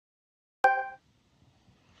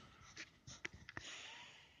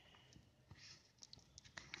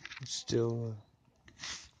It's still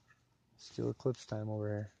eclipse time over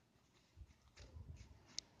here.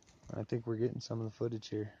 I think we're getting some of the footage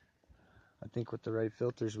here. I think with the right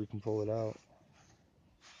filters we can pull it out.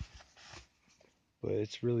 But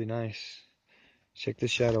it's really nice. Check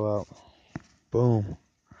this shadow out. Boom.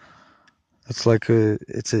 It's like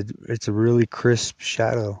it's a really crisp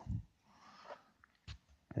shadow.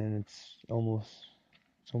 And it's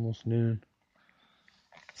almost noon.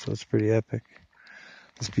 So it's pretty epic.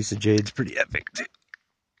 This piece of jade's pretty epic too.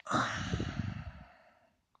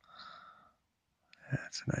 Yeah,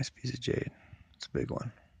 it's a nice piece of jade. It's a big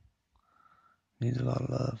one. Needs a lot of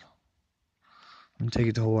love. I'm gonna take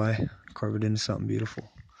it to Hawaii, carve it into something beautiful.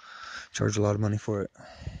 Charge a lot of money for it.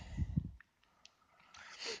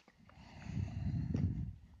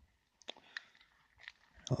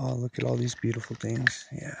 Oh, look at all these beautiful things.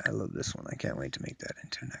 Yeah, I love this one. I can't wait to make that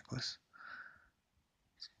into a necklace.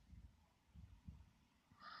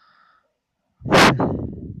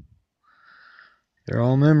 They're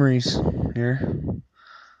all memories here.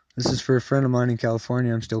 This is for a friend of mine in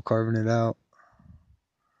California. I'm still carving it out.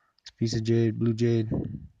 It's a piece of jade, blue jade.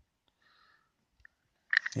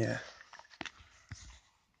 Yeah.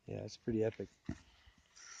 Yeah, it's pretty epic.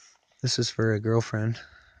 This is for a girlfriend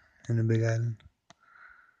in the Big Island.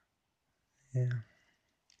 Yeah.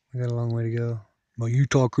 We got a long way to go. My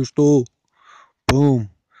Utah crystal. Boom.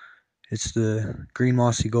 It's the green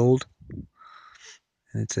mossy gold.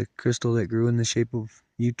 And it's a crystal that grew in the shape of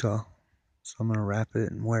Utah. So I'm going to wrap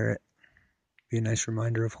it and wear it. Be a nice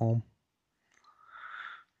reminder of home.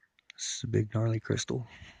 This is a big gnarly crystal.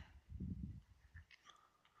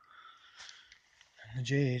 And the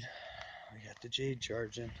jade. We got the jade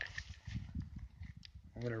charging.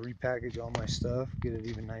 I'm going to repackage all my stuff. Get it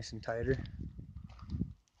even nice and tighter.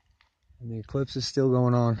 And the eclipse is still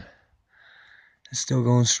going on. It's still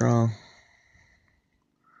going strong.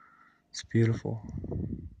 It's beautiful.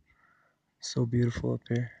 So beautiful up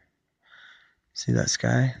here. See that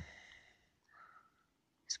sky?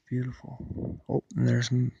 It's beautiful. Oh, and there's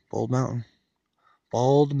Bald Mountain.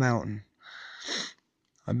 Bald Mountain.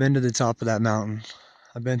 I've been to the top of that mountain.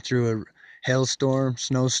 I've been through a hailstorm,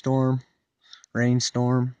 snowstorm,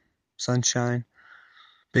 rainstorm, sunshine,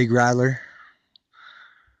 big rattler.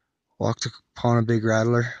 Walked upon a big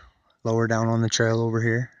rattler lower down on the trail over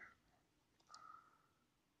here.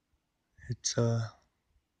 It's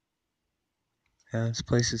yeah, this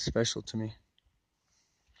place is special to me.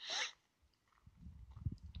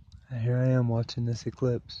 And here I am watching this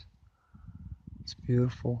eclipse. It's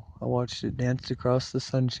beautiful. I watched it dance across the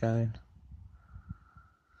sunshine.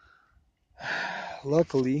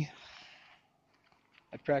 Luckily,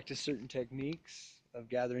 I practice certain techniques of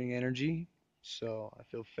gathering energy, so I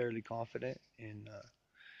feel fairly confident in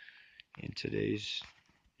today's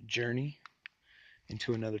journey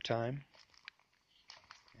into another time.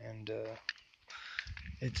 And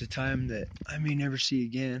it's a time that I may never see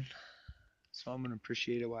again, so I'm gonna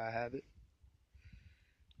appreciate it while I have it.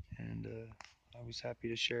 And I was happy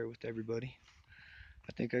to share it with everybody.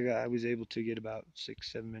 I think I was able to get about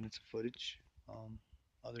 6-7 minutes of footage.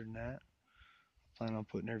 Other than that, I plan on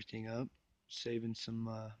putting everything up, saving some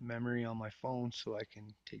memory on my phone so I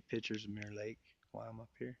can take pictures of Mirror Lake while I'm up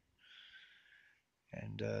here.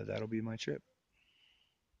 And that'll be my trip.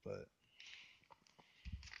 But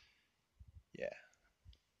yeah,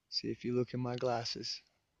 see, if you look in my glasses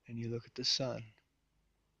and you look at the sun,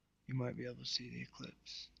 you might be able to see the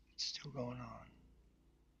eclipse. It's still going on.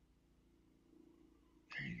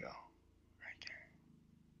 There you go, right there.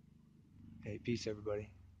 Hey, peace everybody.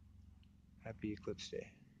 Happy Eclipse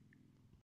Day.